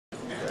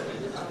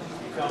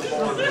come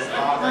forward with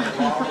Bob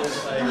along with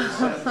a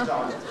set of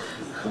dollars.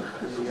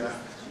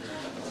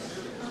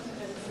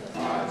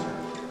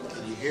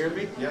 Can you hear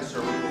me? Yes,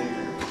 sir, we can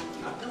hear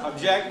you. I'm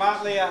Jack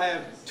Motley. I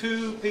have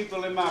two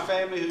people in my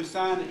family who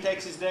signed the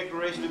Texas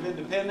Declaration of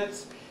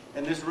Independence,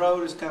 and this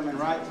road is coming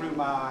right through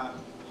my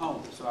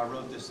home, so I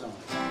wrote this song.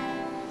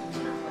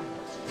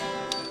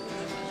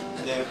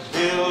 They're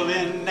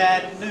building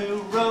that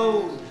new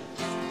road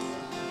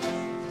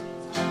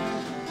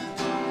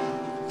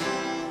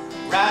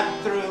right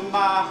through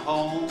my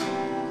home,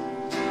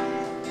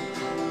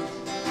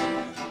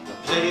 the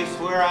place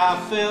where I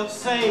felt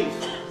safe,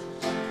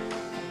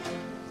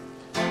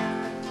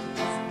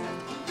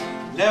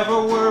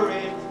 never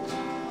worried,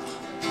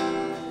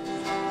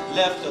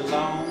 left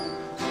alone.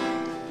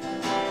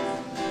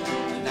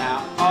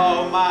 Now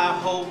all my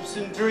hopes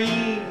and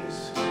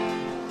dreams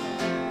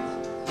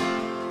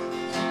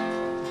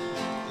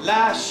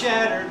lie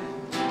shattered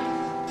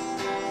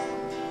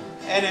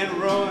and in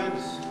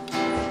ruins,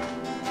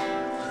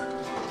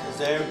 'cause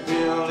they're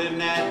building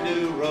that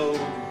new road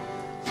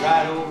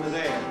right over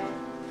there,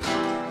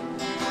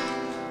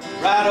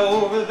 right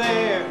over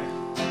there,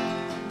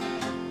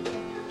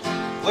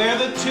 where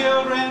the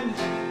children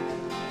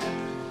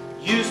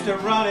used to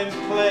run and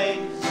play.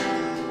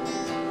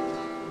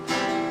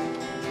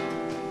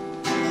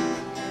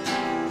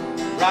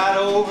 Right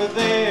over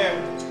there,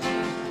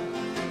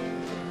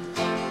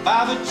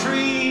 by the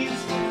trees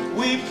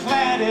we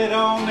planted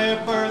on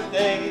their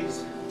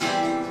birthdays.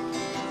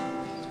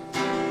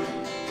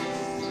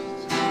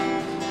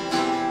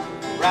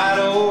 Right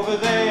over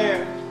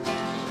there,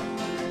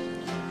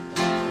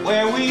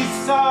 where we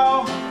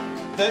saw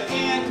the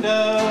end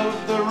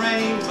of the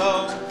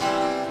rainbow.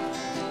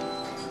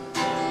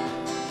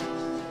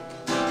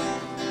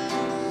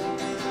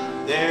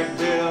 They're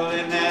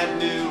building that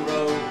new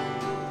road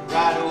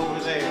right over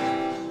there,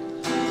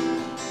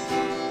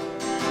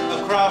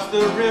 across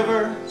the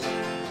river,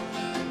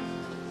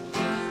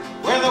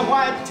 where the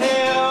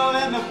whitetail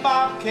and the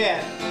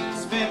bobcat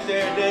spent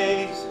their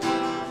days.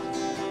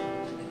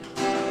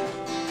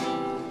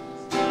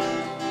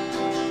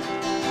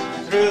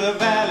 Through the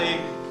valley,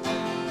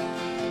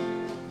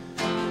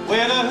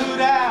 where the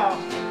hoot owl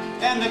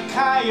and the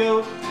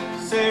coyote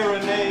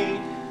serenade.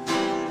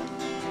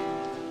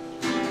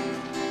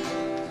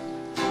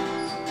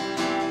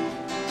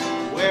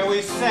 Where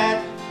we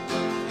sat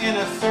in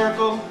a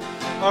circle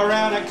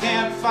around a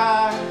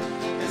campfire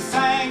and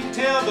sang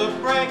till the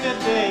break of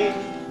day.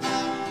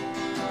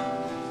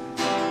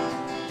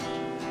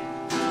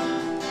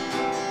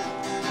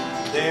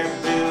 They're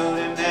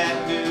building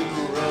that new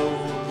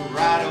road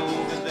right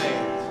over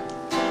there.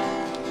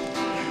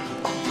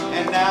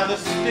 And now the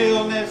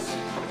stillness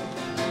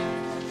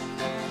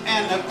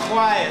and the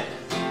quiet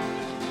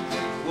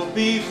will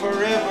be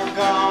forever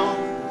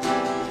gone.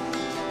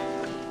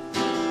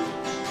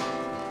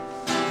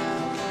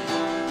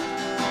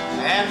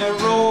 And the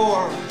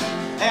roar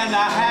and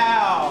the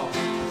howl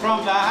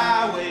from the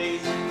highway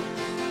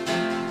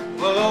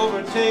will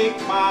overtake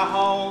my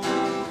home.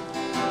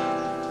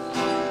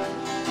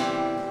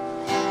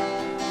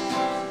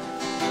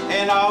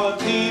 And all the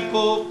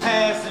people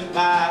passing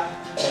by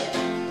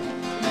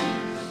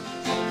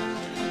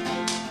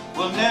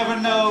will never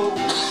know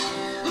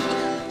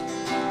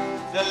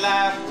the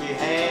life we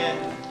had,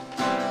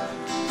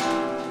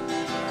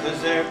 'cause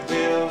they're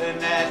building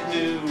that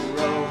new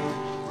road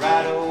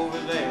right over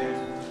there.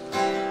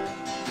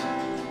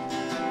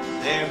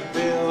 They're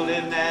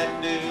building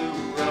that new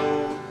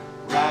road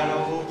right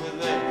over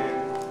there.